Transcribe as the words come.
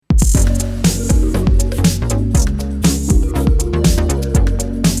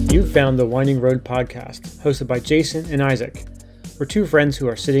found the Winding Road podcast, hosted by Jason and Isaac. We're two friends who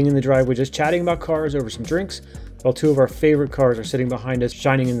are sitting in the driveway just chatting about cars over some drinks, while two of our favorite cars are sitting behind us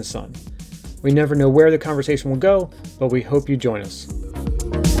shining in the sun. We never know where the conversation will go, but we hope you join us.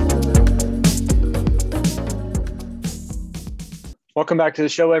 Welcome back to the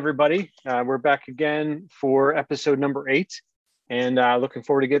show, everybody. We're back again for episode number 8, and looking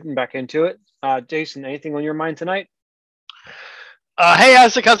forward to getting back into it. Jason, anything on your mind tonight? Hey,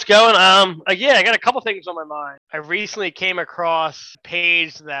 Isaac, how's it going? I got a couple things on my mind. I recently came across a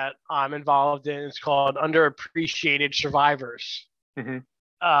page that I'm involved in. It's called Underappreciated Survivors,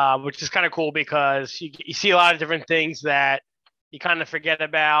 which is kind of cool because you see a lot of different things that you kind of forget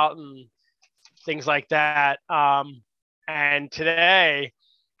about and things like that. And today,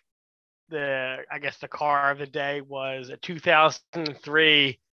 the car of the day was a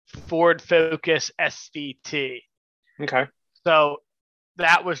 2003 Ford Focus SVT. Okay. So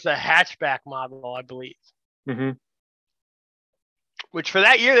that was the hatchback model, I believe. Mm-hmm. Which for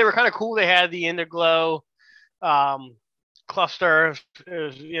that year, they were kind of cool. They had the Interglow cluster. It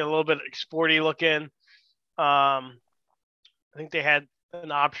was a little bit sporty looking. I think they had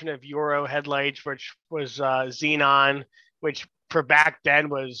an option of Euro headlights, which was xenon, which for back then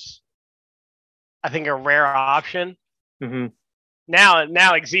was, I think, a rare option. Mm-hmm. Now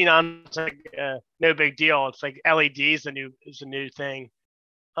like xenon's like no big deal. It's like LEDs is a new thing,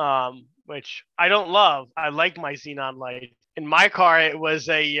 which I don't love. I like my xenon light. In my car, it was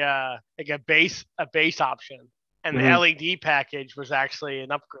a base option, and the LED package was actually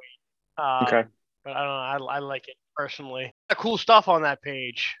an upgrade. Okay. But I don't know. I like it personally. Cool stuff on that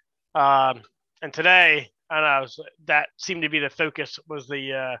page. And today, I don't know, that seemed to be the focus. Was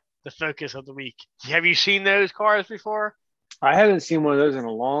the focus of the week. Have you seen those cars before? I haven't seen one of those in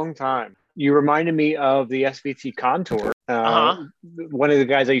a long time. You reminded me of the SVT Contour. One of the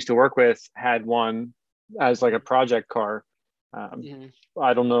guys I used to work with had one as like a project car.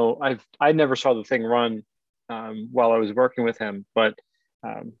 I don't know. I never saw the thing run while I was working with him, but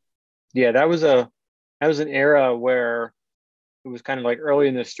that was an era where it was kind of like early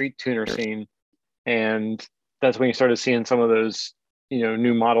in the street tuner scene, and that's when you started seeing some of those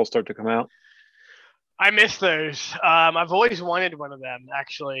new models start to come out. I miss those. I've always wanted one of them,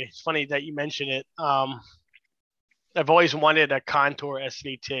 actually. It's funny that you mention it. I've always wanted a Contour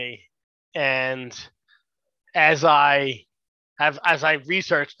SVT. And as I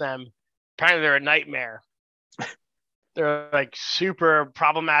researched them, apparently they're a nightmare. They're like super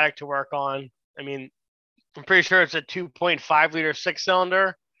problematic to work on. I mean, I'm pretty sure it's a 2.5 liter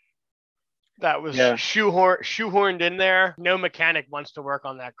 6-cylinder that was shoehorned in there. No mechanic wants to work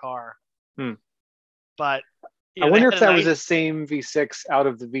on that car. But I wonder if that was the same V6 out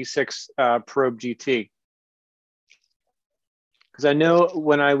of the V6 Probe GT. Because I know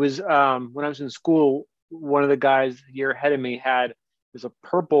when I was in school, one of the guys a year ahead of me had a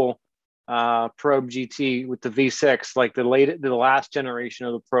purple Probe GT with the V6, like the last generation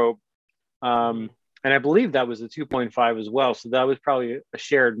of the Probe, and I believe that was the 2.5 as well. So that was probably a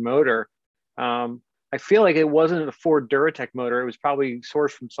shared motor. I feel like it wasn't a Ford Duratec motor; it was probably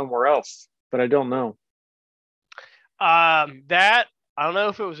sourced from somewhere else, but I don't know. That I don't know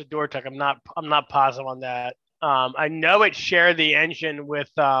if it was a Duratec. I'm not positive on that. I know it shared the engine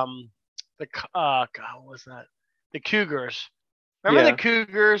with what was that? The Cougars. Remember the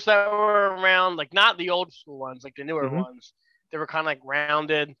Cougars that were around, like not the old school ones, like the newer ones. They were kind of like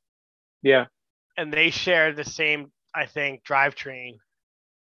rounded. Yeah. And they shared the same, I think, drivetrain.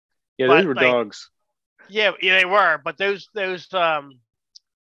 Yeah, those were dogs. Yeah, they were. But those the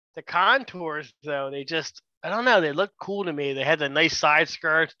Contours though, they just, I don't know, they looked cool to me. They had the nice side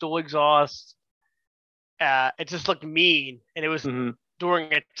skirts, dual exhaust. It just looked mean, and it was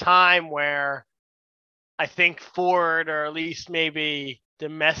during a time where I think Ford, or at least maybe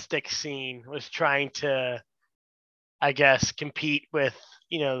domestic scene, was trying to, I guess, compete with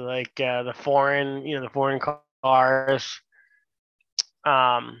the foreign cars. So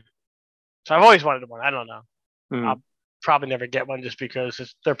I've always wanted one. I don't know. I'll probably never get one just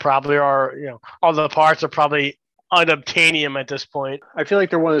because there probably are, all the parts are probably unobtainium at this point. I feel like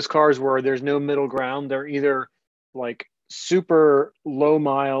they're one of those cars where there's no middle ground. They're either like super low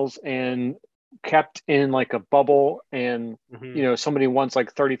miles and kept in like a bubble, and somebody wants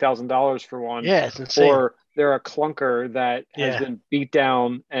like $30,000 for one. Yeah, it's insane. Or they're a clunker that has been beat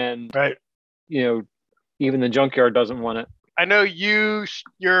down, and even the junkyard doesn't want it. I know your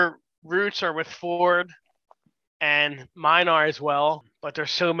roots are with Ford, and mine are as well. But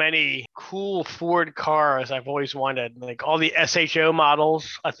there's so many cool Ford cars I've always wanted. Like all the SHO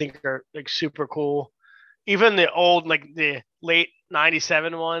models, I think are like super cool. even the old, like the late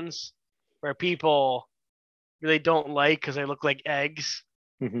 97 ones where people really don't like because they look like eggs.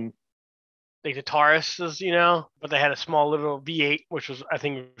 Mm-hmm. Like the Tauruses, but they had a small little V8, which was, I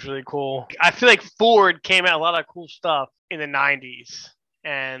think, was really cool. I feel like Ford came out a lot of cool stuff in the 90s,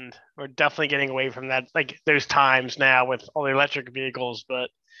 and we're definitely getting away from that, like those times now with all the electric vehicles, but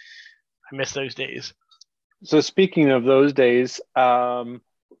I miss those days. So speaking of those days,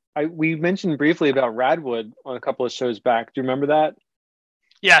 we mentioned briefly about Radwood on a couple of shows back. Do you remember that?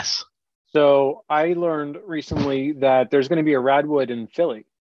 Yes. So I learned recently that there's going to be a Radwood in Philly.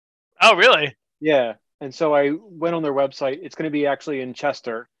 Oh, really? Yeah. And so I went on their website. It's going to be actually in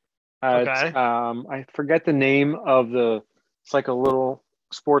Chester. Okay. I forget the name of it's like a little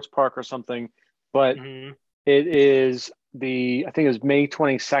sports park or something, but it is I think it was May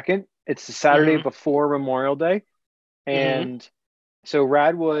 22nd. It's the Saturday before Memorial Day. And so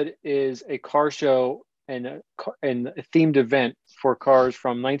Radwood is a car show and a themed event for cars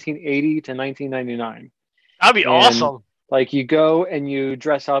from 1980 to 1999. That'd be awesome. Like you go and you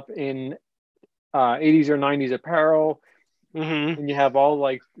dress up in 80s or 90s apparel, and you have all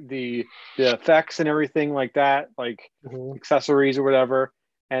like the effects and everything like that, like accessories or whatever,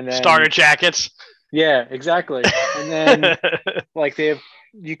 and then starter jackets. Yeah, exactly. And then like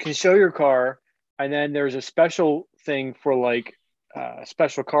you can show your car, and then there's a special thing for like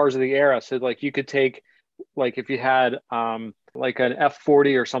special cars of the era. So like you could take, like if you had like an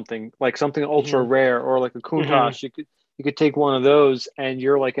F40 or something, like something ultra rare, or like a Countach, you could take one of those, and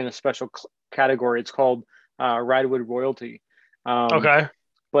you're like in a special category. It's called Radwood Royalty. Okay.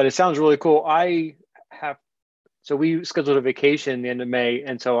 But it sounds really cool. So we scheduled a vacation the end of May,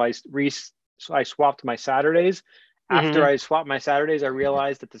 and so I swapped my Saturdays. After I swapped my Saturdays, I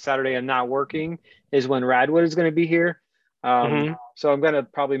realized that the Saturday I'm not working is when Radwood is going to be here. So I'm going to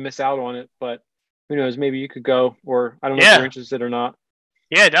probably miss out on it, but who knows? Maybe you could go, or I don't know if you're interested or not.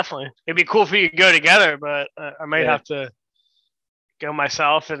 Yeah, definitely. It'd be cool for you to go together, but I might have to go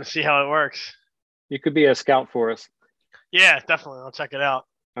myself and see how it works. You could be a scout for us. Yeah, definitely. I'll check it out.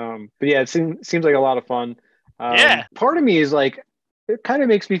 But yeah, it seems like a lot of fun. Part of me is like, it kind of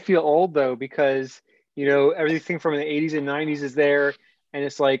makes me feel old though, because everything from the 80s and 90s is there, and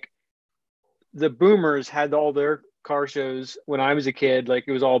it's like the boomers had all their car shows when I was a kid. Like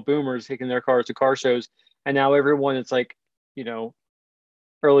it was all boomers taking their cars to car shows, and now everyone, it's like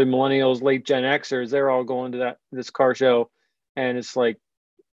early millennials, late Gen Xers, they're all going to this car show, and it's like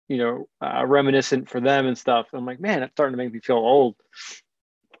reminiscent for them and stuff. I'm like, man, it's starting to make me feel old.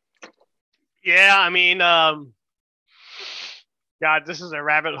 Yeah, I mean, God, this is a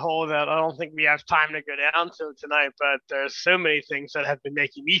rabbit hole that I don't think we have time to go down to tonight, but there's so many things that have been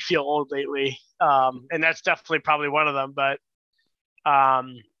making me feel old lately. And that's definitely probably one of them. But,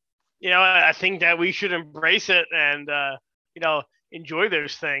 I think that we should embrace it and, enjoy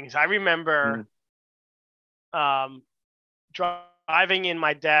those things. I remember driving in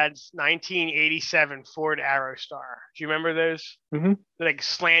my dad's 1987 Ford Aerostar. Do you remember those? Like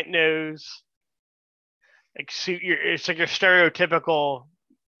slant nose. It's like your stereotypical,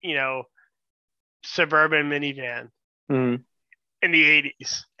 suburban minivan in the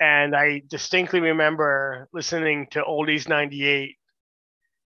 80s. And I distinctly remember listening to Oldies 98,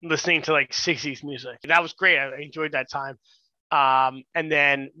 listening to like 60s music. That was great. I enjoyed that time. And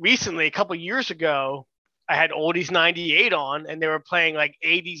then recently, a couple years ago, I had Oldies 98 on, and they were playing like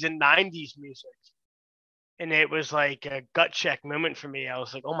 80s and 90s music. And it was like a gut check moment for me. I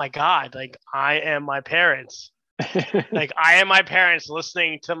was like, oh my God, like I am my parents. Like I am my parents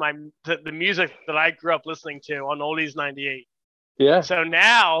listening to the music that I grew up listening to on Oldies 98. Yeah. So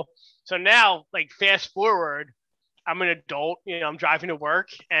now, like fast forward, I'm an adult, I'm driving to work,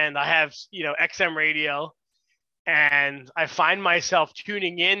 and I have, XM radio, and I find myself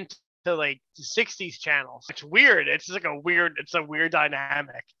tuning in to like the 60s channels. It's weird. It's like a weird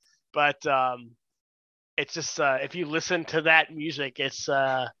dynamic, but, it's just if you listen to that music, it's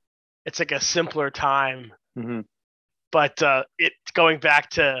like a simpler time. But it's going back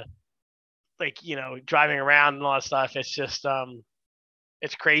to like driving around and all that stuff. It's just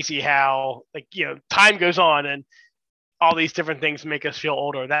it's crazy how like time goes on and all these different things make us feel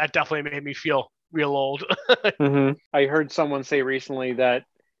older. That definitely made me feel real old. I heard someone say recently that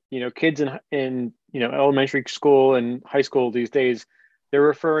kids in elementary school and high school these days, they're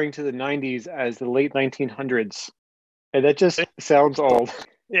referring to the 90s as the late 1900s. And that just sounds old.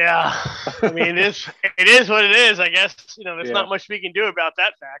 Yeah. I mean, it is what it is, I guess. There's not much we can do about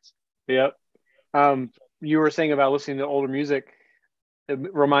that fact. Yep. You were saying about listening to older music. It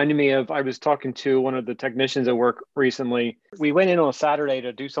reminded me of, I was talking to one of the technicians at work recently. We went in on a Saturday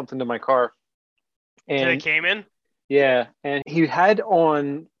to do something to my car. To the And Cayman? yeah, and he had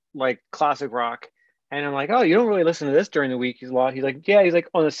on like classic rock, and I'm like, oh, you don't really listen to this during the week. He's a lot. He's like, yeah. He's like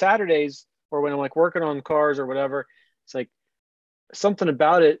on the Saturdays or when I'm like working on cars or whatever. It's like something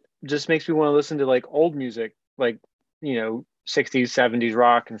about it just makes me want to listen to like old music, like 60s, 70s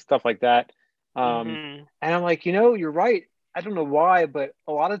rock and stuff like that. Mm-hmm. And I'm like, you're right. I don't know why, but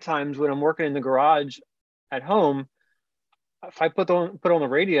a lot of times when I'm working in the garage at home, if I put on the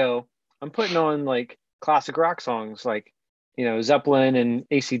radio, I'm putting on like classic rock songs like Zeppelin and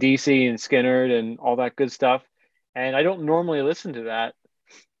AC/DC and Skinner and all that good stuff. And I don't normally listen to that.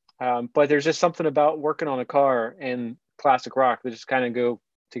 But there's just something about working on a car and classic rock that just kind of go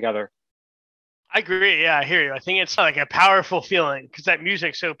together. I agree. Yeah, I hear you. I think it's like a powerful feeling because that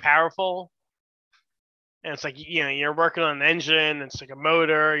music's so powerful. And it's like, you're working on an engine, it's like a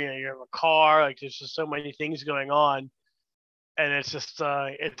motor, you have a car, like there's just so many things going on. And it's just,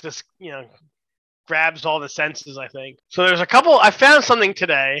 grabs all the senses, I think. So I found something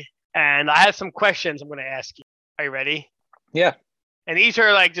today and I have some questions I'm going to ask you. Are you ready? Yeah. And these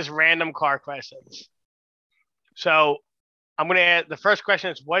are like just random car questions. So I'm going to ask, the first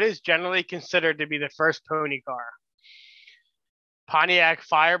question is, what is generally considered to be the first pony car? Pontiac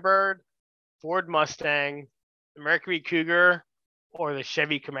Firebird, Ford Mustang, the Mercury Cougar, or the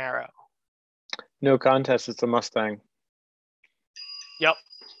Chevy Camaro? No contest. It's a Mustang. Yep.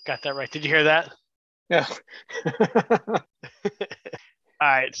 Got that right. Did you hear that? Yeah. All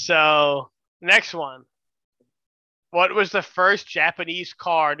right. So next one. What was the first Japanese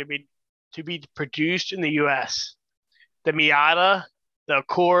car to be produced in the U.S.? The Miata, the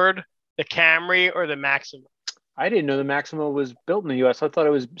Accord, the Camry, or the Maxima? I didn't know the Maxima was built in the U.S. I thought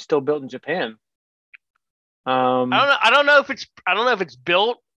it was still built in Japan. I don't know if it's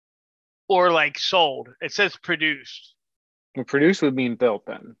built or like sold. It says produced. Well, produced would mean built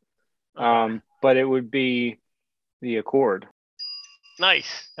then. Okay. But it would be the Accord.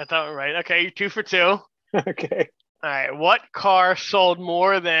 Nice. Got that one right. Okay, you're 2 for 2. Okay. All right. What car sold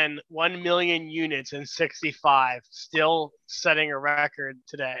more than 1 million units in 65, still setting a record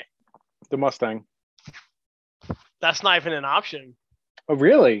today? The Mustang. That's not even an option. Oh,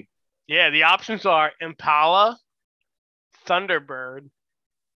 really? Yeah, the options are Impala, Thunderbird,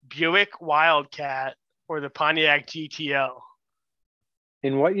 Buick Wildcat, or the Pontiac GTO.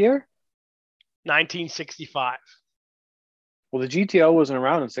 In what year? 1965. Well, the GTO wasn't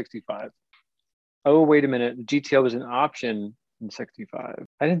around in 65. Oh, wait a minute. The GTO was an option in 65.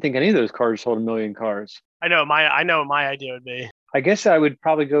 I didn't think any of those cars sold a million cars. I know what my idea would be. I guess I would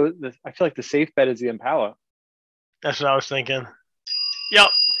probably I feel like the safe bet is the Impala. That's what I was thinking. Yep,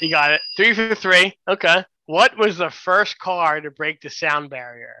 you got it. 3 for 3. Okay. What was the first car to break the sound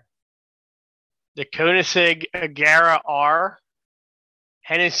barrier? The Koenigsegg Agera R,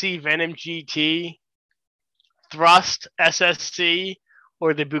 Hennessy Venom GT, Thrust SSC,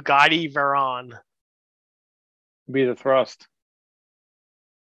 or the Bugatti Veyron? Be the Thrust.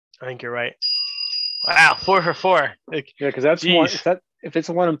 I think you're right. Wow, 4 for 4. Yeah, because that's one. If it's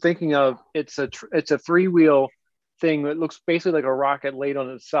the one I'm thinking of, it's a 3-wheel thing that looks basically like a rocket laid on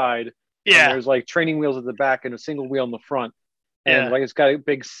its side. Yeah. And there's like training wheels at the back and a single wheel in the front, and like it's got a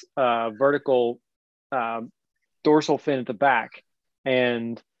big vertical dorsal fin at the back.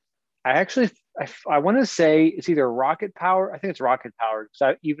 And I want to say it's either rocket power. I think it's rocket powered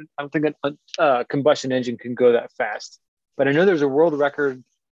because I don't think a combustion engine can go that fast. But I know there's a world record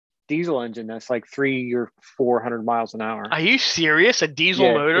diesel engine that's like 300 or 400 miles an hour. Are you serious? A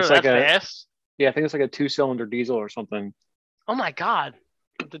diesel motor that fast? Yeah, I think it's like a 2-cylinder diesel or something. Oh my God.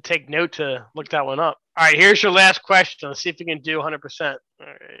 I have to take note to look that one up. All right, here's your last question. Let's see if you can do 100%. All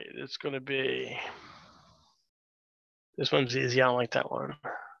right, it's going to be... This one's easy. I don't like that one.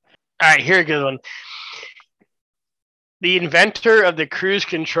 All right, here's a good one. The inventor of the cruise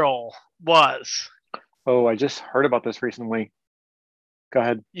control was... Oh, I just heard about this recently. Go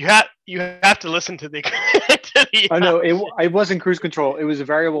ahead. You have to listen to the... I know, it wasn't cruise control. It was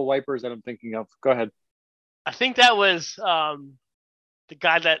variable wipers that I'm thinking of. Go ahead. I think that was the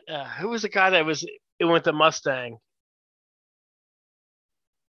guy that... who was the guy that was... It went the Mustang.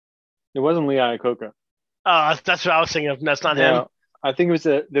 It wasn't Lee Iacocca. Oh, that's what I was thinking of. That's not him. I think it was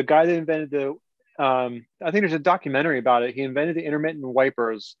the guy that invented the... I think there's a documentary about it. He invented the intermittent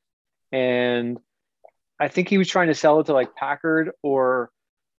wipers, and I think he was trying to sell it to like Packard or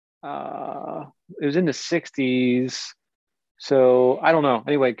it was in the 60s. So I don't know.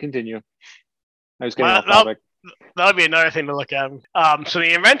 Anyway, continue. I was getting off topic. That'll be another thing to look at. So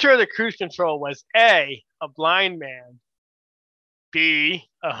the inventor of the cruise control was A, a blind man, B,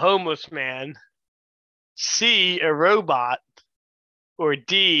 a homeless man, C, a robot, or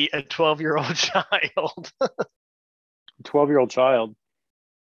D, a 12-year-old child? 12-year-old child.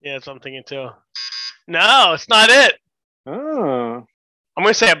 Yeah, that's what I'm thinking too. No, it's not it. Oh. I'm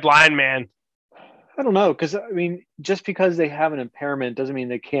going to say a blind man. I don't know, because I mean, just because they have an impairment doesn't mean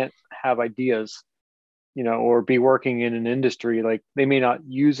they can't have ideas, or be working in an industry. Like they may not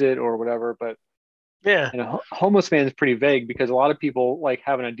use it or whatever, but yeah, homeless man is pretty vague because a lot of people like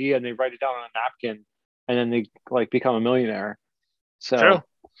have an idea and they write it down on a napkin and then they like become a millionaire. So true.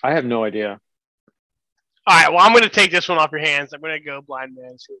 I have no idea. All right, well, I'm going to take this one off your hands. I'm going to go blind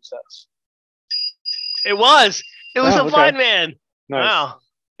man. See what it says. It was a blind man. Nice. Wow,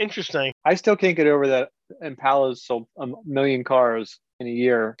 interesting. I still can't get over that Impala's sold a million cars in a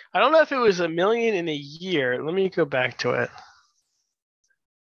year. I don't know if it was a million in a year. Let me go back to it.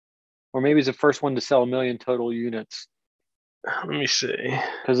 Or maybe it's the first one to sell 1 million total units. Let me see.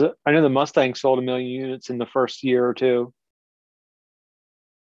 Because I know the Mustang sold 1 million units in the first year or two.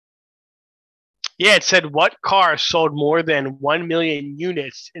 Yeah, it said what car sold more than 1 million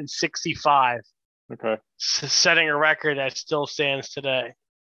units in 65. Okay. Setting a record that still stands today.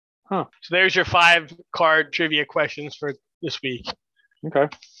 Huh. So there's your 5 card trivia questions for this week. Okay.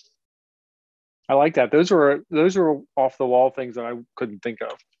 I like that. Those were off the wall things that I couldn't think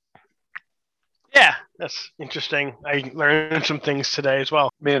of. Yeah, that's interesting. I learned some things today as well.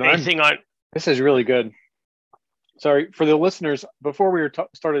 Man, this is really good. Sorry for the listeners. Before we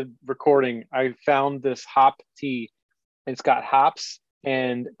started recording, I found this hop tea. It's got hops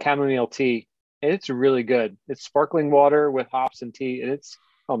and chamomile tea. And it's really good. It's sparkling water with hops and tea, and it's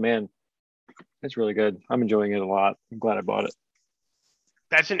really good. I'm enjoying it a lot. I'm glad I bought it.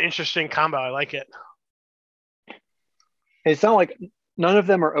 That's an interesting combo. I like it. It's not like none of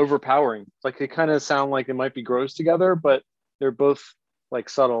them are overpowering. Like they kind of sound like they might be gross together, but they're both like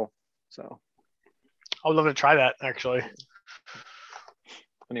subtle. So I would love to try that actually.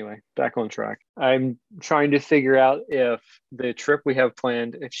 Anyway, back on track. I'm trying to figure out if the trip we have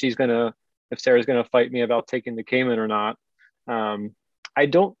planned, if Sarah's gonna fight me about taking the Cayman or not.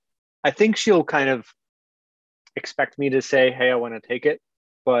 I think she'll kind of expect me to say, hey, I want to take it,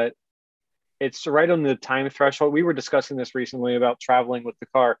 but it's right on the time threshold. We were discussing this recently about traveling with the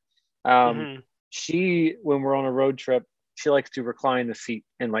car. She, when we're on a road trip, she likes to recline the seat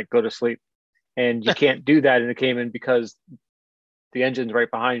and like go to sleep. And you can't do that in the Cayman because the engine's right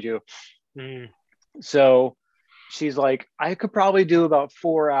behind you. So she's like, I could probably do about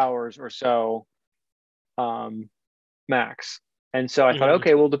 4 hours or so max. And so I thought,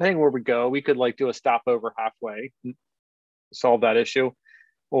 okay, well, depending where we go, we could like do a stopover halfway, solve that issue,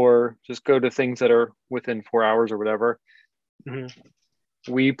 or just go to things that are within 4 hours or whatever.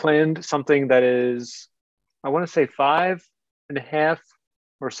 We planned something that is, I want to say 5.5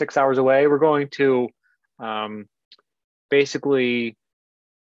 or 6 hours away. We're going to basically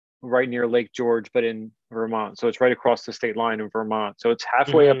right near Lake George, but in Vermont. So it's right across the state line in Vermont. So it's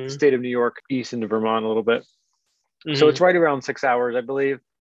halfway up the state of New York, east into Vermont a little bit. So it's right around 6 hours, I believe.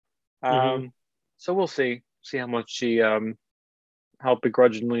 So we'll see how much she, how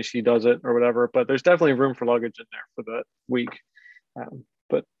begrudgingly she does it or whatever. But there's definitely room for luggage in there for the week.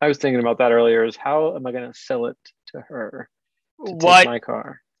 But I was thinking about that earlier, is how am I going to sell it to her to take my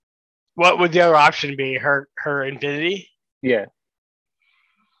car? What would the other option be? Her Infinity? Yeah.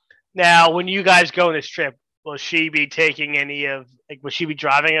 Now, when you guys go on this trip, will she be taking any of, like, will she be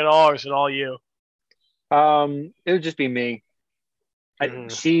driving at all, or is it all you? It would just be me.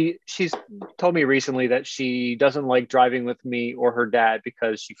 She's told me recently that she doesn't like driving with me or her dad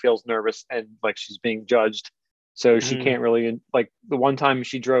because she feels nervous and like she's being judged. So she can't really, like the one time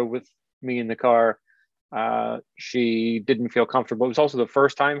she drove with me in the car, she didn't feel comfortable. It was also the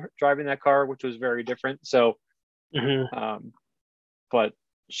first time driving that car, which was very different. So, but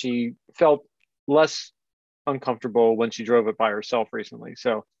she felt less uncomfortable when she drove it by herself recently.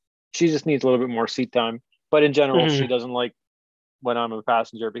 So she just needs a little bit more seat time. But in general, she doesn't like when I'm a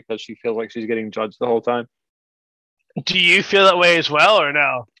passenger because she feels like she's getting judged the whole time. Do you feel that way as well, or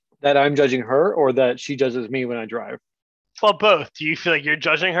no? That I'm judging her, or that she judges me when I drive? Well, both. Do you feel like you're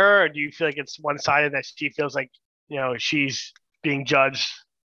judging her, or do you feel like it's one-sided, that she feels like, she's being judged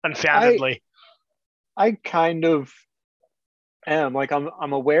unfoundedly? I kind of am. Like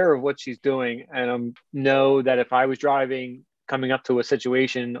I'm aware of what she's doing, and I know that if I was driving, coming up to a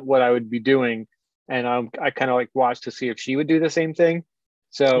situation, what I would be doing, and I kind of like watch to see if she would do the same thing.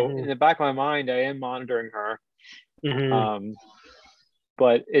 So in the back of my mind, I am monitoring her.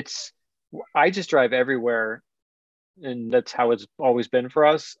 But I just drive everywhere, and that's how it's always been for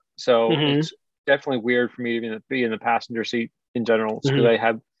us. So it's definitely weird for me to be in the passenger seat in general, because I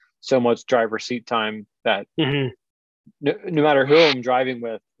have so much driver seat time that no matter who I'm driving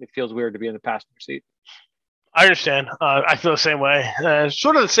with, it feels weird to be in the passenger seat. I understand. I feel the same way.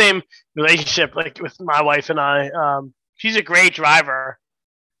 Sort of the same relationship, like with my wife and I. She's a great driver.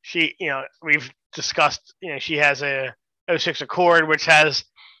 She, we've discussed, she has a '06 Accord, which has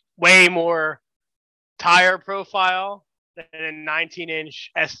way more tire profile than a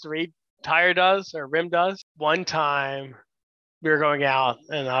 19-inch S3 tire does or rim does. One time we were going out,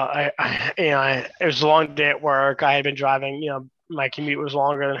 and it was a long day at work. I had been driving. My commute was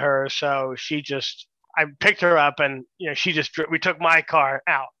longer than hers, so I picked her up, and we took my car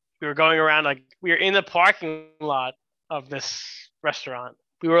out. We were going around, like we were in the parking lot of this restaurant.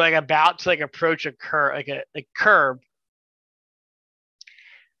 We were like about to approach a curb, like a curb.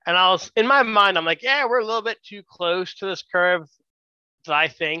 And I was in my mind, I'm like, yeah, we're a little bit too close to this curve, I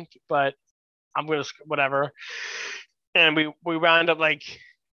think, but I'm gonna whatever. And we wound up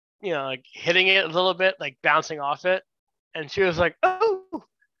hitting it a little bit, like bouncing off it. And she was like, oh,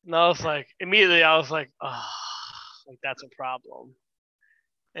 and I was like, immediately I was like, oh, like that's a problem.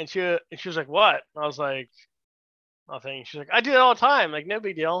 And she was like, what? And I was like, nothing. She's like, I do it all the time, like no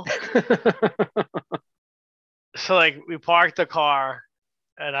big deal. So we parked the car,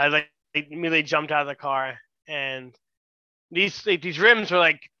 and I immediately jumped out of the car, and these rims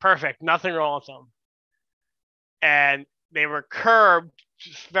were perfect, nothing wrong with them, and they were curved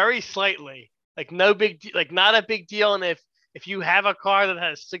just very slightly, no big, not a big deal. And if you have a car that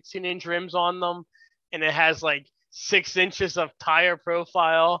has 16-inch rims on them, and it has 6 inches of tire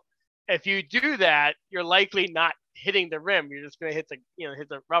profile, if you do that, you're likely not hitting the rim. You're just going to hit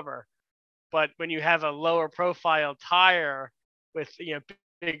the rubber. But when you have a lower profile tire with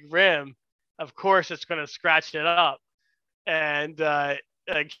big rim, of course it's going to scratch it up. And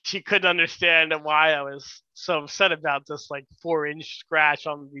she couldn't understand why I was so upset about this 4-inch scratch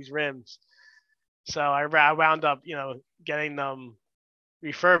on these rims. So I wound up getting them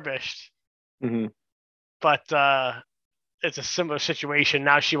refurbished. Mm-hmm. But it's a similar situation.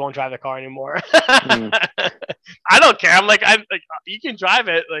 Now she won't drive the car anymore. I don't care. I'm like, you can drive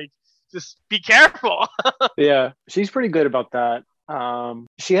it. Just be careful. Yeah, she's pretty good about that.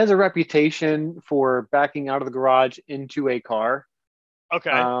 She has a reputation for backing out of the garage into a car. Okay.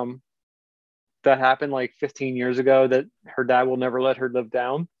 That happened 15 years ago, that her dad will never let her live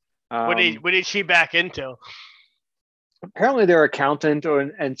down. What did she back into? Apparently their accountant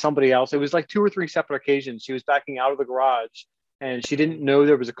and somebody else. It was 2 or 3 separate occasions. She was backing out of the garage, and she didn't know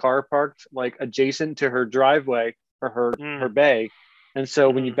there was a car parked adjacent to her driveway or her bay. And so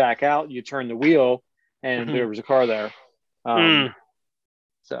when you back out, you turn the wheel, and there was a car there.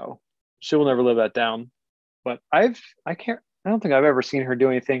 So she will never live that down. But I don't think I've ever seen her do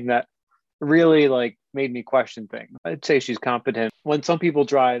anything that really made me question things. I'd say she's competent. When some people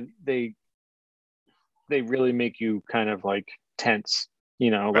drive, they really make you kind of tense,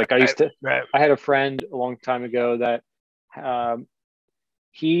 Right, I had a friend a long time ago that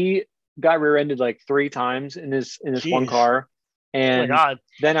he got rear-ended 3 times in his one car. And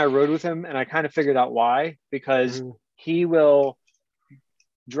then I rode with him, and I kind of figured out why, because he will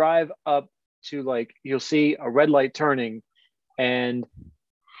drive up to you'll see a red light turning, and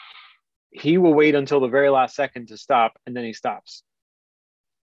he will wait until the very last second to stop, and then he stops.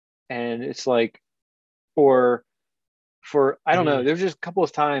 And it's or for, I don't know, there's just a couple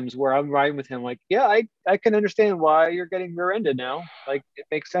of times where I'm riding with him yeah, I can understand why you're getting rear-ended now. It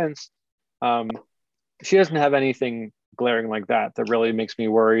makes sense. She doesn't have anything glaring like that really makes me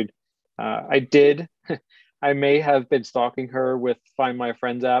worried. I may have been stalking her with Find My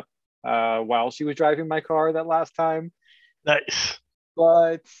Friends app while she was driving my car that last time. Nice.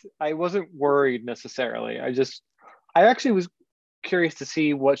 But I wasn't worried necessarily. I actually was curious to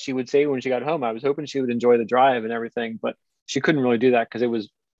see what she would say when she got home. I was hoping she would enjoy the drive and everything, but she couldn't really do that because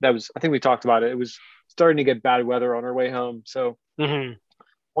I think we talked about it. It was starting to get bad weather on her way home. So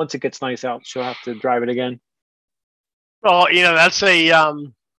once it gets nice out, she'll have to drive it again. Well,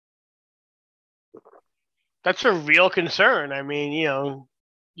 that's a real concern. I mean,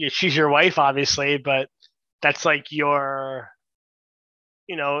 she's your wife, obviously, but that's your,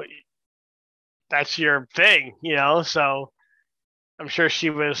 that's your thing, so I'm sure she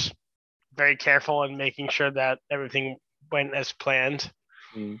was very careful in making sure that everything went as planned.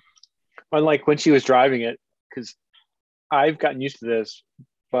 Unlike when she was driving it, because I've gotten used to this,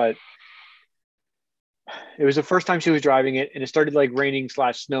 but it was the first time she was driving it, and it started raining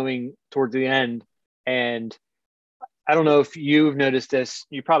 / snowing towards the end. And I don't know if you've noticed this,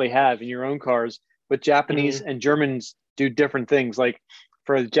 you probably have in your own cars, but Japanese and Germans do different things.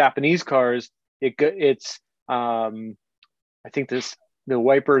 For the Japanese cars, it's I think the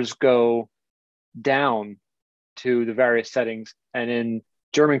wipers go down to the various settings. And in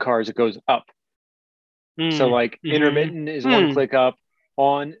German cars, it goes up. So like intermittent is one click up,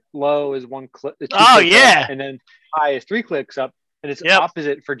 on low is one click, two clicks up, and then high is 3 clicks up. And it's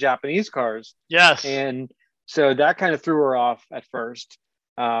opposite for Japanese cars. Yes. And so that kind of threw her off at first.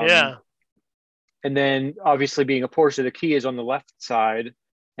 And then obviously being a Porsche, the key is on the left side.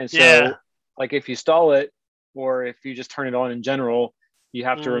 And so like if you stall it, or if you just turn it on in general, you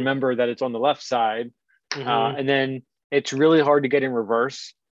have to remember that it's on the left side. And then it's really hard to get in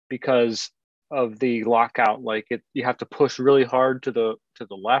reverse because of the lockout. Like you have to push really hard to the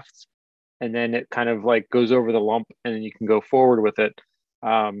left, and then it kind of like goes over the lump, and then you can go forward with it.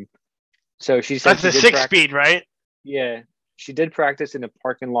 So she said that's a 6-speed, right? Yeah, she did practice in the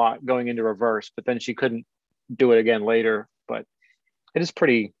parking lot going into reverse, but then she couldn't do it again later. But it is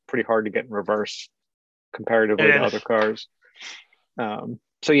pretty hard to get in reverse comparatively to other cars.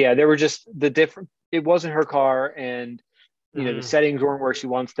 So yeah, there were just it wasn't her car, and the settings weren't where she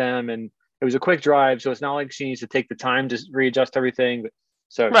wants them, and it was a quick drive, so it's not like she needs to take the time to readjust everything.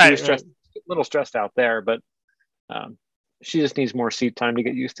 So she was a little stressed out there, but she just needs more seat time to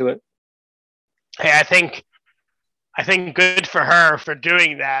get used to it. Hey, I think good for her for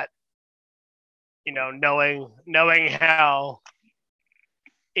doing that. Knowing how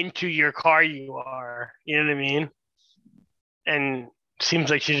into your car you are, you know what I mean? And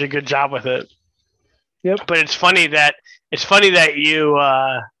seems like she did a good job with it. Yep. But it's funny that you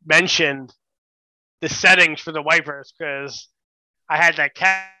mentioned the settings for the wipers, because I had that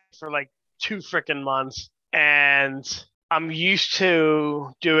cat for like 2 freaking months, and I'm used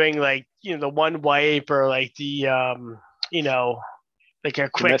to doing like the one wipe, or like the like a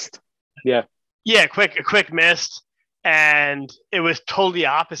quick mist. A quick mist, and it was totally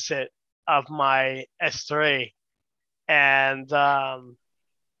opposite of my S3, and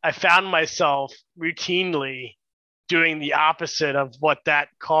I found myself routinely doing the opposite of what that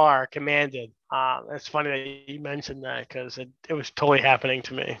car commanded. It's funny that you mentioned that, because it was totally happening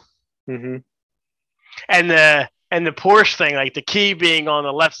to me. Mm-hmm. And the Porsche thing, like the key being on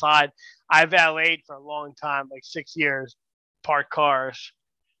the left side, I valeted for a long time, like 6 years, parked cars,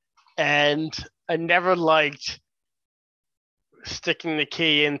 and I never liked sticking the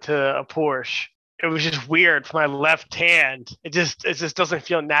key into a Porsche. It was just weird for my left hand. It just doesn't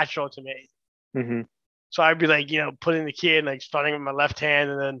feel natural to me. Mm-hmm. So I'd be like, putting the key in, like starting with my left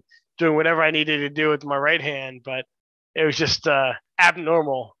hand, and then doing whatever I needed to do with my right hand. But it was just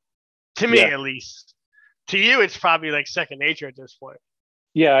abnormal to me, at least. To you, it's probably like second nature at this point.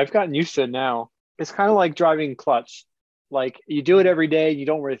 Yeah, I've gotten used to it now. It's kind of like driving clutch. Like you do it every day, you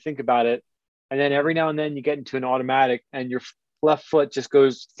don't really think about it, and then every now and then you get into an automatic, and your left foot just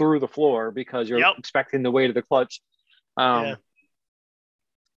goes through the floor because you're expecting the weight of the clutch. I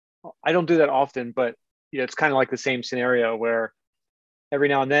don't do that often, but it's kind of like the same scenario where every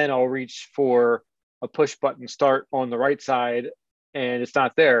now and then I'll reach for a push button start on the right side, and it's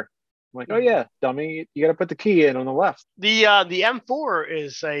not there. I'm like, oh yeah, dummy, you got to put the key in on the left. The M4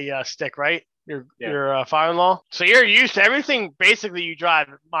 is a stick, right? Your father-in-law. So you're used to everything basically you drive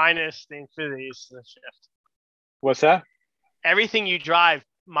minus the Infiniti shift. What's that? Everything you drive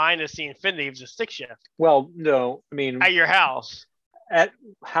minus the Infiniti is a stick shift. Well, no, I mean at your house. At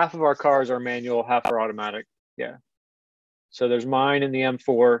half of our cars are manual, half are automatic. Yeah. So there's mine and the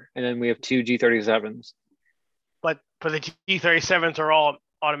M4, and then we have 2 G37s. But the G37s are all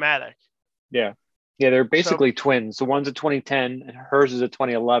automatic. Yeah. Yeah, they're basically twins. The one's a 2010 and hers is a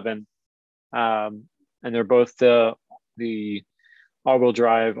 2011. And they're both the all-wheel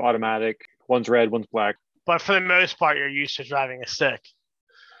drive automatic. One's red, one's black. But for the most part, you're used to driving a stick.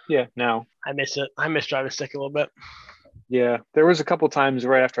 Yeah, now. I miss it. I miss driving a stick a little bit. Yeah, there was a couple times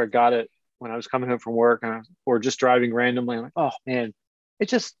right after I got it when I was coming home from work or just driving randomly. I'm like, oh, man,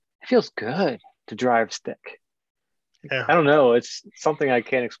 it feels good to drive stick. Yeah. I don't know. It's something I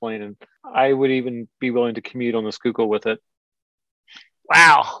can't explain. And I would even be willing to commute on the Schuylkill with it.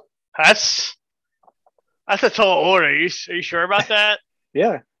 Wow. That's a tall order. Are you sure about that?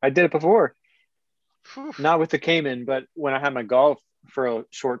 Yeah, I did it before. Not with the Cayman, but when I had my Golf for a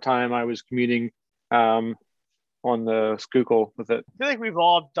short time, I was commuting on the Schuylkill with it. I feel like we've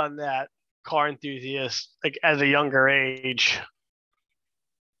all done that, car enthusiasts, like as a younger age.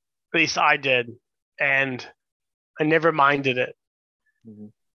 At least I did. And I never minded it. Mm-hmm.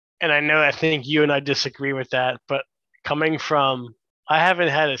 And I think you and I disagree with that, but coming from, I haven't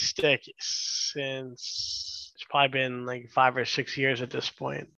had a stick since it's probably been like 5 or 6 years at this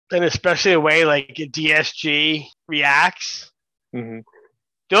point. And especially the way like DSG reacts. Mm-hmm.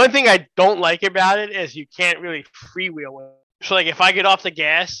 The only thing I don't like about it is you can't really freewheel with it. So like if I get off the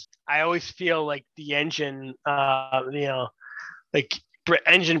gas, I always feel like the engine, like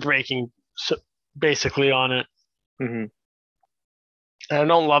engine braking basically on it. Mm-hmm. And I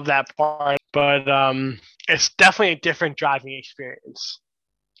don't love that part, but it's definitely a different driving experience.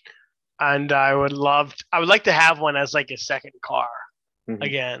 And I would like to have one as like a second car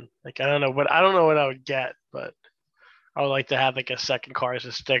again. Like I don't know what I would get, but I would like to have like a second car as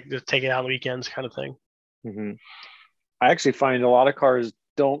to take it out on weekends kind of thing. Mm-hmm. I actually find a lot of cars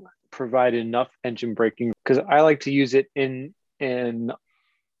don't provide enough engine braking because I like to use it in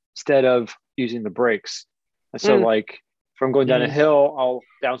instead of using the brakes. And so like if I'm going down a hill, I'll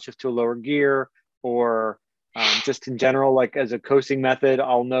downshift to a lower gear, or just in general, like as a coasting method,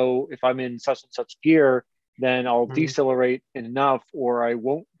 I'll know if I'm in such and such gear, then I'll decelerate enough, or I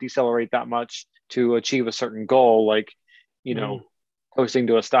won't decelerate that much to achieve a certain goal, like, coasting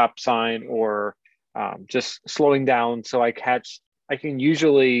to a stop sign, or just slowing down. So I can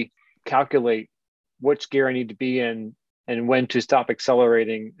usually calculate which gear I need to be in and when to stop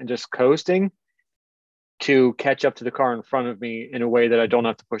accelerating and just coasting to catch up to the car in front of me in a way that I don't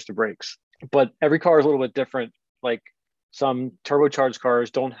have to push the brakes. But every car is a little bit different. Like some turbocharged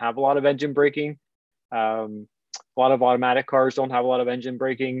cars don't have a lot of engine braking. A lot of automatic cars don't have a lot of engine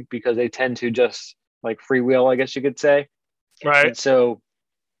braking because they tend to just like freewheel, I guess you could say. Right. And so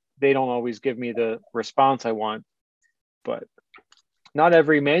they don't always give me the response I want. But not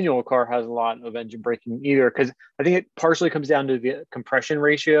every manual car has a lot of engine braking either, because I think it partially comes down to the compression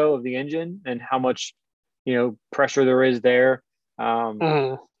ratio of the engine and how much, pressure there is there.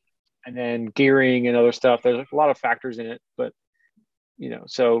 And then gearing and other stuff. There's a lot of factors in it, but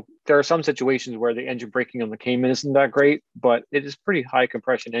so there are some situations where the engine braking on the Cayman isn't that great, but it is pretty high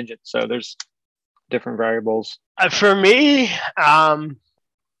compression engine. So there's different variables. For me,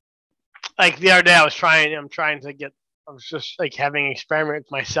 like the other day I was just like having an experiment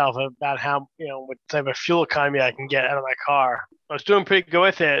with myself about how, what type of fuel economy I can get out of my car. I was doing pretty good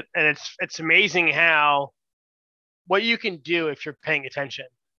with it. And it's amazing what you can do if you're paying attention.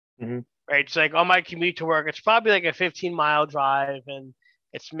 Right. It's like on my commute to work, it's probably like a 15-mile drive, and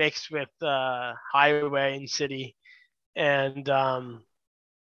it's mixed with highway and city. And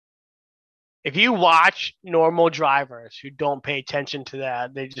if you watch normal drivers who don't pay attention to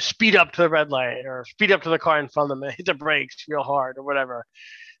that, they just speed up to the red light or speed up to the car in front of them and hit the brakes real hard or whatever.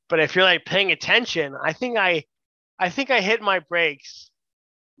 But if you're like paying attention, I think I hit my brakes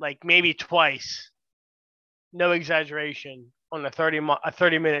like maybe twice, no exaggeration, on a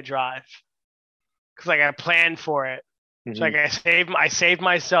 30-minute drive, because like I planned for it. So like I saved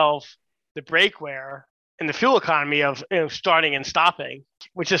myself the brake wear and the fuel economy of starting and stopping,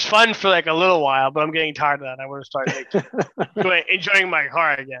 which is fun for like a little while, but I'm getting tired of that. I want to start enjoying my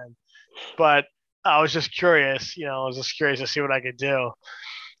car again. But I was just curious, to see what I could do.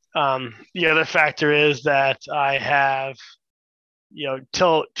 The other factor is that I have,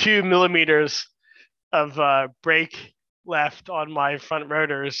 till 2 millimeters of brake left on my front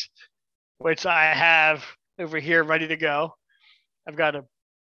rotors, which I have over here ready to go. I've got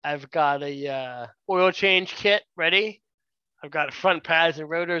a oil change kit ready. I've got front pads and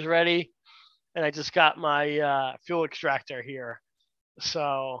rotors ready, and I just got my fuel extractor here.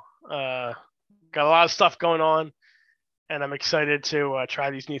 So got a lot of stuff going on, and I'm excited to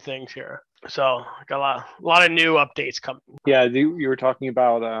try these new things here. So got a lot of new updates coming. Yeah, you were talking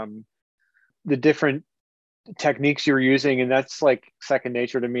about the different techniques you were using, and that's like second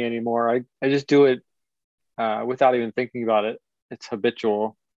nature to me anymore. I just do it without even thinking about it. It's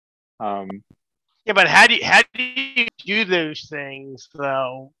habitual. Yeah, but how do you do those things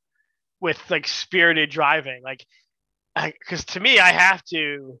though with like spirited driving? Like, because to me, I have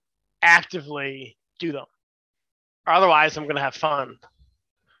to actively do them, otherwise I'm gonna have fun.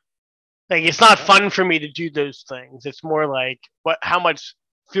 Like, it's not fun for me to do those things. It's more like how much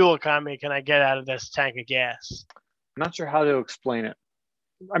fuel economy can I get out of this tank of gas? I'm not sure how to explain it.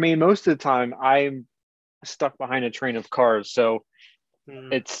 I mean, most of the time I'm stuck behind a train of cars, so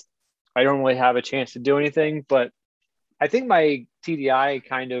I don't really have a chance to do anything. But I think my TDI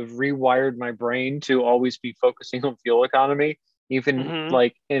kind of rewired my brain to always be focusing on fuel economy, even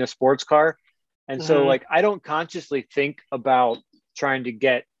like in a sports car. And so like I don't consciously think about trying to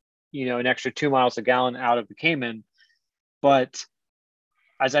get, an extra 2 miles a gallon out of the Cayman. But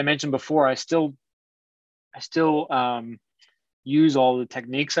as I mentioned before, I still use all the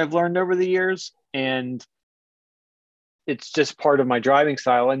techniques I've learned over the years, and it's just part of my driving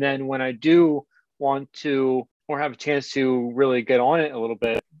style. And then when I do want to, or have a chance to really get on it a little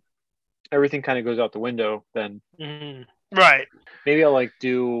bit, everything kind of goes out the window then. Right. Maybe I'll like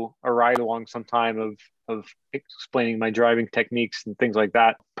do a ride along sometime of explaining my driving techniques and things like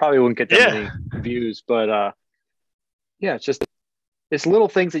that. Probably wouldn't get that many views, but yeah, it's little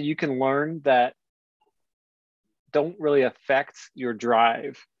things that you can learn that don't really affect your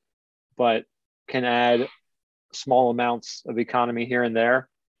drive, but can add small amounts of economy here and there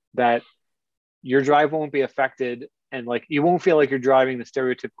that your drive won't be affected. And like, you won't feel like you're driving the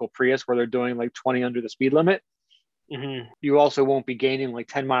stereotypical Prius where they're doing like 20 under the speed limit. Mm-hmm. You also won't be gaining like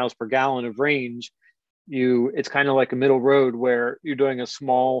 10 miles per gallon of range. It's kind of like a middle road where you're doing a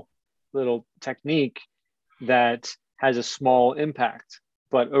small little technique that has a small impact,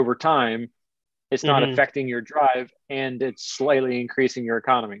 but over time, it's not affecting your drive and it's slightly increasing your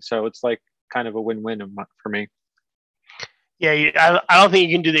economy. So it's like kind of a win-win for me. Yeah, I don't think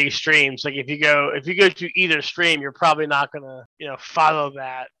you can do the extremes. Like if you go to either extreme, you're probably not gonna follow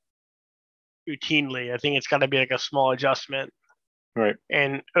that routinely. I think it's got to be like a small adjustment, right?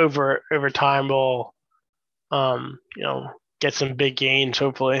 And over time, we'll get some big gains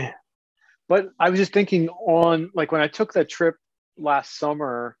hopefully. But I was just thinking on like when I took that trip last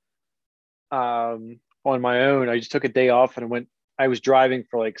summer on my own, I just took a day off and I was driving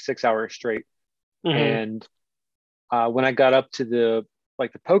for like 6 hours straight. And when I got up to the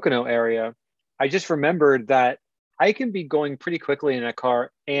Pocono area, I just remembered that I can be going pretty quickly in a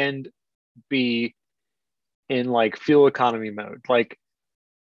car and be in like fuel economy mode. Like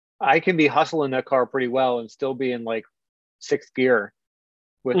I can be hustling that car pretty well and still be in like sixth gear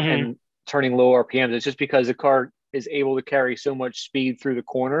and turning low RPMs. It's just because the car is able to carry so much speed through the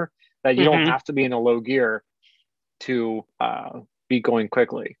corner that you don't have to be in a low gear to be going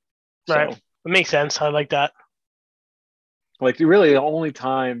quickly. Right. So it makes sense. I like that. Like really the only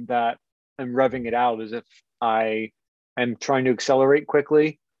time that I'm revving it out is if I am trying to accelerate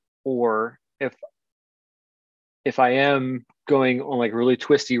quickly, or if I am going on like a really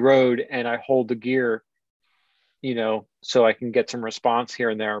twisty road and I hold the gear, so I can get some response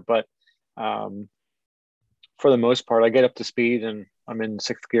here and there. But for the most part, I get up to speed and I'm in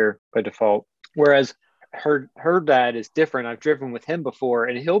sixth gear by default. Whereas her dad is different. I've driven with him before,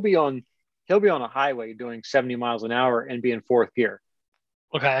 and he'll be on a highway doing 70 miles an hour and be in fourth gear.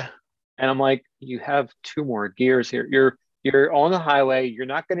 Okay. And I'm like, you have two more gears here. You're on the highway. You're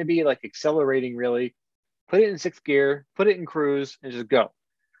not going to be like accelerating really. Put it in sixth gear, put it in cruise, and just go.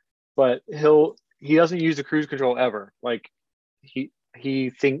 But he doesn't use the cruise control ever. Like we've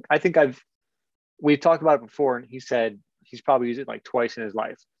talked about it before, and he said he's probably used it like twice in his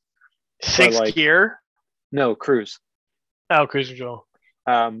life. Sixth gear? No, cruise. Oh, cruise control.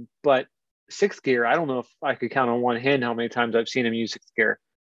 But sixth gear, I don't know if I could count on one hand how many times I've seen him use sixth gear,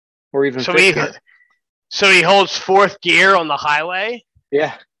 or even fifth gear. So he holds fourth gear on the highway?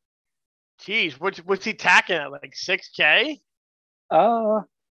 Yeah. Jeez, what's he tacking at, like 6K? No,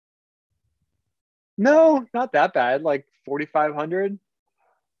 not that bad. Like 4,500.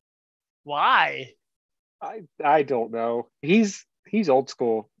 Why? I don't know. He's old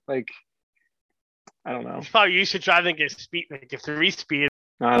school. Like, I don't know. He's probably used to driving a 3-speed.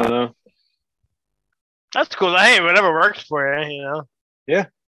 I don't know. That's cool. Hey, whatever works for you, Yeah.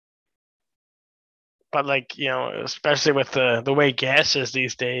 But like, especially with the way gas is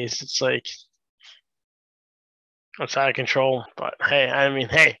these days, it's like it's out of control. But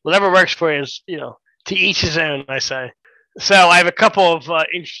hey, whatever works for you is, to each his own, I say. So I have a couple of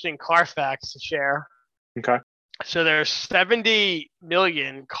interesting car facts to share. Okay. So there's 70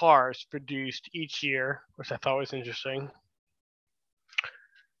 million cars produced each year, which I thought was interesting.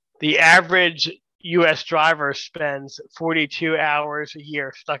 The average U.S. driver spends 42 hours a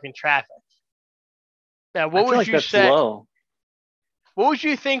year stuck in traffic. Now, what would you say? Low. What would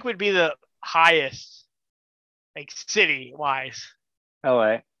you think would be the highest, like city-wise?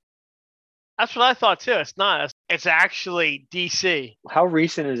 LA. That's what I thought too. It's not. It's actually DC. How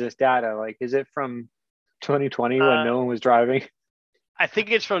recent is this data? Like, is it from 2020 when no one was driving? I think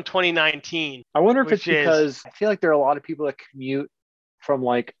it's from 2019. I wonder if it's because I feel like there are a lot of people that commute from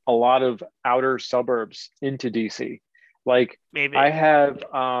like a lot of outer suburbs into DC. Like, maybe I have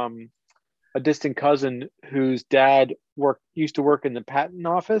a distant cousin whose dad used to work in the patent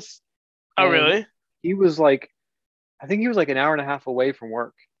office. Oh, really? He was like, I think he was like an hour and a half away from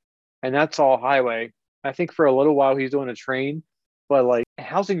work, and that's all highway. I think for a little while he's doing a train, but like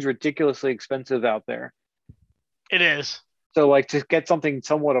housing's ridiculously expensive out there. It is. So like to get something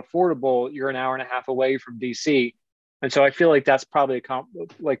somewhat affordable, you're an hour and a half away from DC. And so I feel like that's probably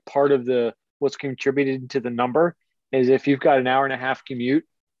like part of what's contributed to the number is if you've got an hour and a half commute,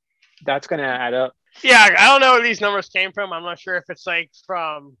 that's going to add up. Yeah, I don't know where these numbers came from. I'm not sure if it's like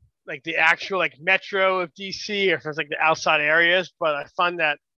from like the actual like metro of DC or if it's like the outside areas, but I find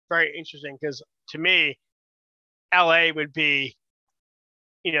that very interesting because to me, LA would be,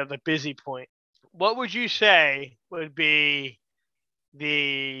 the busy point. What would you say would be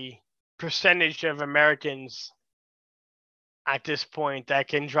the percentage of Americans at this point that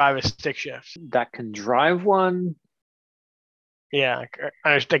can drive a stick shift? That can drive one? Yeah,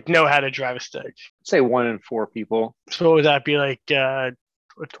 I just like know how to drive a stick. I'd say 1 in 4 people. So what would that be like? 25%.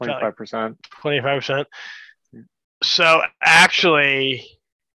 25%. So actually,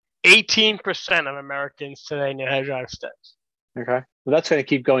 18% of Americans today know how to drive sticks. Okay. Well, that's going to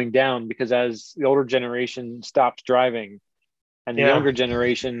keep going down because as the older generation stops driving and the younger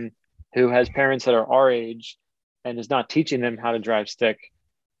generation who has parents that are our age and is not teaching them how to drive stick,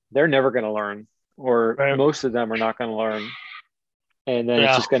 they're never going to learn, or most of them are not going to learn. And then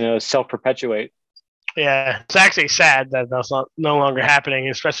it's just going to self-perpetuate. Yeah, it's actually sad that that's no longer happening,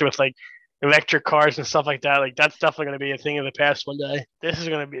 especially with like electric cars and stuff like that. Like that's definitely going to be a thing of the past one day.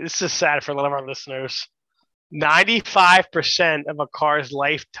 This is sad for a lot of our listeners. 95% of a car's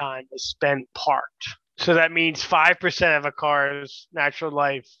lifetime is spent parked. So that means 5% of a car's natural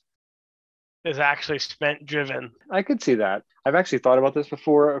life is actually spent driven. I could see that. I've actually thought about this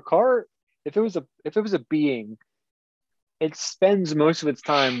before. A car, if it was a being, it spends most of its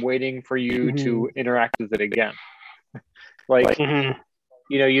time waiting for you to interact with it again.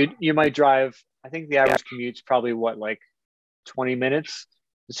 You might drive, I think the average commute's probably 20 minutes.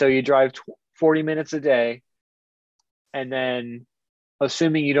 So you drive 40 minutes a day. And then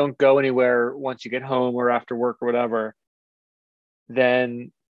assuming you don't go anywhere once you get home or after work or whatever,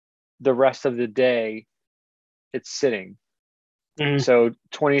 then the rest of the day it's sitting. So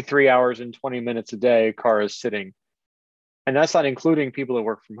 23 hours and 20 minutes a day, a car is sitting. And that's not including people that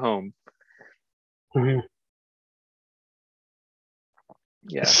work from home. Yeah.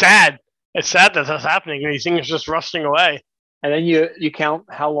 It's sad. It's sad that that's happening. These things are just rusting away. And then you count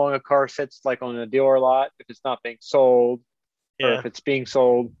how long a car sits like on a dealer lot if it's not being sold, or if it's being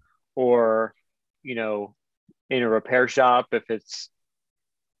sold, or in a repair shop if it's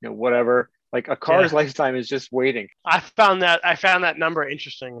whatever. Like a car's lifetime is just waiting. I found that number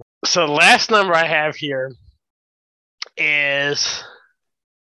interesting. So the last number I have here is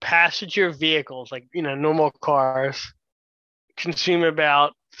passenger vehicles, like normal cars, consume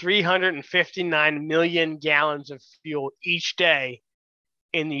about 359 million gallons of fuel each day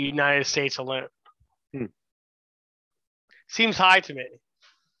in the United States alone. Seems high to me.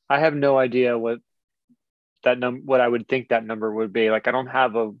 I have no idea what I would think that number would be. Like I don't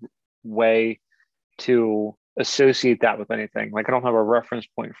have a way to associate that with anything. Like I don't have a reference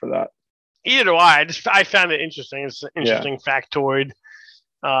point for that. Either do I. I found it interesting. It's an interesting factoid.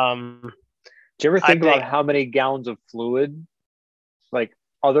 Do you ever think about how many gallons of fluid, like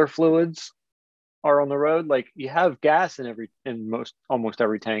other fluids, are on the road? Like you have gas in almost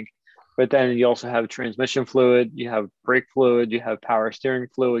every tank, but then you also have transmission fluid, you have brake fluid, you have power steering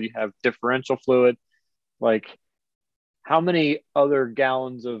fluid, you have differential fluid. Like how many other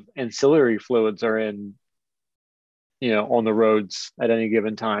gallons of ancillary fluids are on the roads at any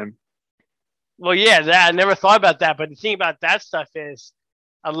given time? Well, I never thought about that. But the thing about that stuff is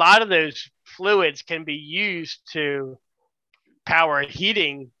a lot of those fluids can be used to power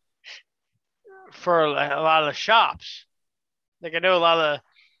heating for a lot of the shops. Like I know a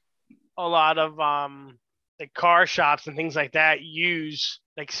lot of like car shops and things like that use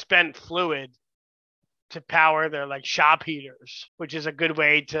like spent fluid to power their like shop heaters, which is a good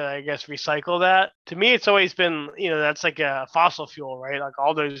way to, I guess, recycle that. To me, it's always been, that's like a fossil fuel, right? Like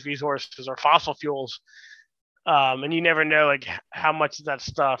all those resources are fossil fuels. And you never know like how much of that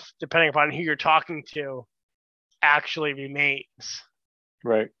stuff, depending upon who you're talking to, actually remains.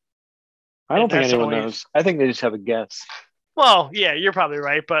 Right. I don't think anyone knows. I think they just have a guess. Well, yeah, you're probably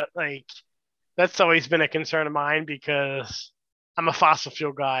right. But like, that's always been a concern of mine because I'm a fossil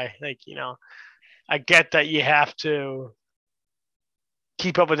fuel guy. Like, I get that you have to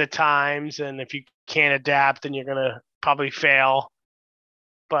keep up with the times, and if you can't adapt, then you're going to probably fail.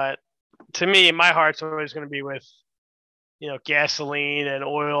 But to me, my heart's always going to be with, gasoline and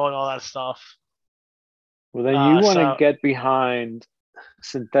oil and all that stuff. Well, then you want to get behind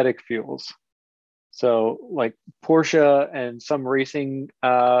synthetic fuels. So like Porsche and some racing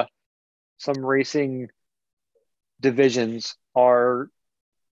divisions are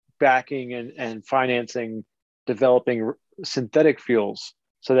backing and financing developing synthetic fuels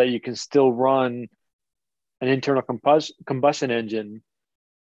so that you can still run an internal combustion engine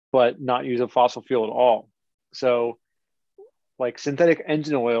but not use a fossil fuel at all. So like synthetic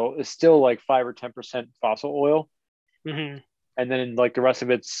engine oil is still like 5 or 10% fossil oil. and then like the rest of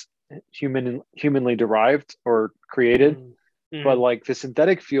it's humanly derived or created. But like the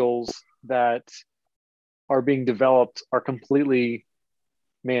synthetic fuels that are being developed are completely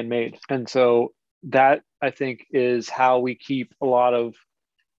man-made. And so that, I think, is how we keep a lot of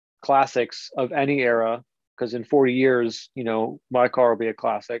classics of any era, because in 40 years, my car will be a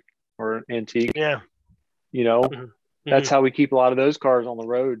classic or an antique. Yeah. That's how we keep a lot of those cars on the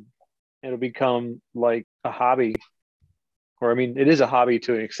road. It'll become like a hobby, or I mean, it is a hobby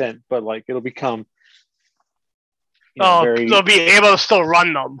to an extent, but like it'll become they'll be able to still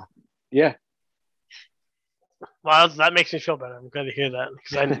run them. Yeah. Well, that makes me feel better. I'm glad to hear that,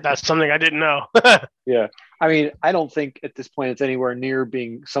 because that's something I didn't know. Yeah. I mean, I don't think at this point it's anywhere near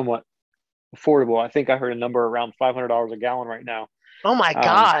being somewhat affordable. I think I heard a number around $500 a gallon right now. Oh my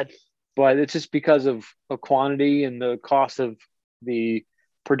God. But it's just because of quantity and the cost of the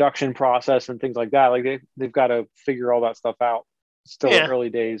production process and things like that. Like they've got to figure all that stuff out. Still early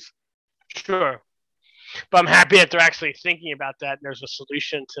days. Sure. But I'm happy that they're actually thinking about that, and there's a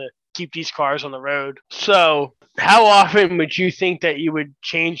solution to keep these cars on the road. So how often would you think that you would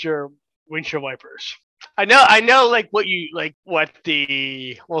change your windshield wipers? I know like what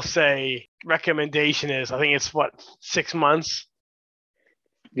the, we'll say, recommendation is. I think it's 6 months?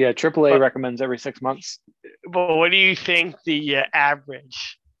 Yeah, AAA recommends every 6 months. But what do you think the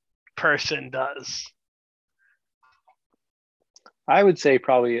average person does? I would say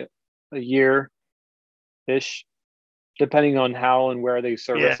probably a year-ish, depending on how and where they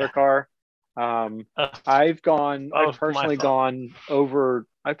service their car. I've personally gone over.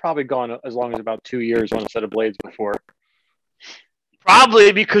 I've probably gone as long as about 2 years on a set of blades before.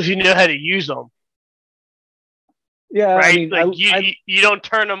 Probably because you know how to use them. Yeah, right. I mean, you don't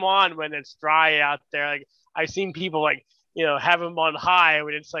turn them on when it's dry out there. Like I've seen people have them on high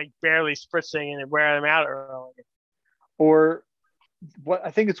when it's like barely spritzing and wear them out early. Or what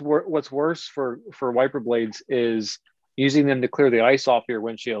I think it's what's worse for wiper blades is using them to clear the ice off your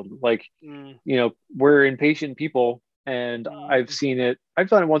windshield. Like, we're impatient people, and I've seen it. I've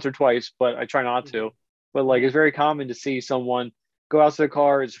done it once or twice, but I try not to. But like, it's very common to see someone go out to the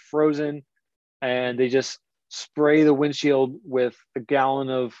car, it's frozen, and they just spray the windshield with a gallon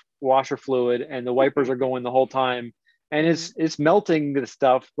of washer fluid, and the wipers are going the whole time, and it's melting the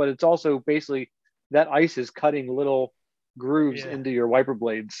stuff, but it's also basically that ice is cutting little grooves into your wiper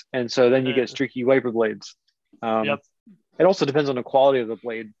blades, and so then you get streaky wiper blades. It also depends on the quality of the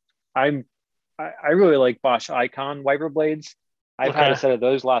blade. I really like Bosch Icon wiper blades. I've had a set of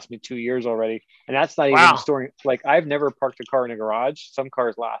those last me 2 years already, and that's not even storing. Like, I've never parked a car in a garage. Some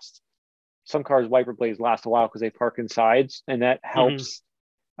cars wiper blades last a while because they park inside, and that helps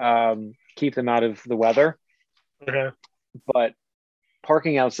keep them out of the weather. But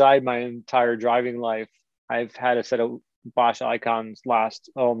parking outside my entire driving life, I've had a set of Bosch Icons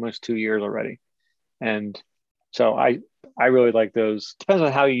last almost 2 years already, and so I really like those. Depends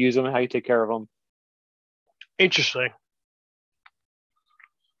on how you use them and how you take care of them. Interesting.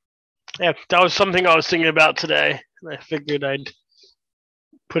 Yeah, that was something I was thinking about today, and I figured I'd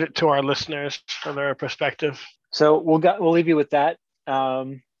put it to our listeners for their perspective. So we'll leave you with that.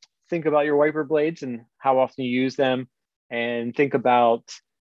 Think about your wiper blades and how often you use them, and think about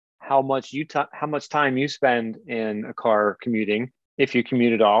how much time you spend in a car commuting, if you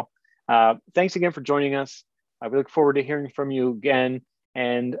commute at all. Thanks again for joining us. We look forward to hearing from you again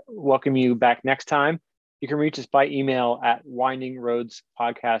and welcome you back next time. You can reach us by email at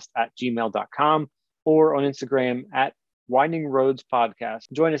windingroadspodcast@gmail.com or on Instagram at Winding Roads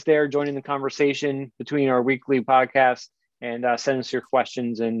Podcast. Join us there, join in the conversation between our weekly podcasts, and send us your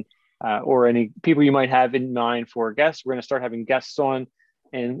questions and or any people you might have in mind for guests. We're going to start having guests on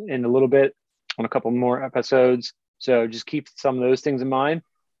in a little bit on a couple more episodes. So just keep some of those things in mind,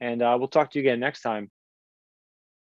 and we'll talk to you again next time.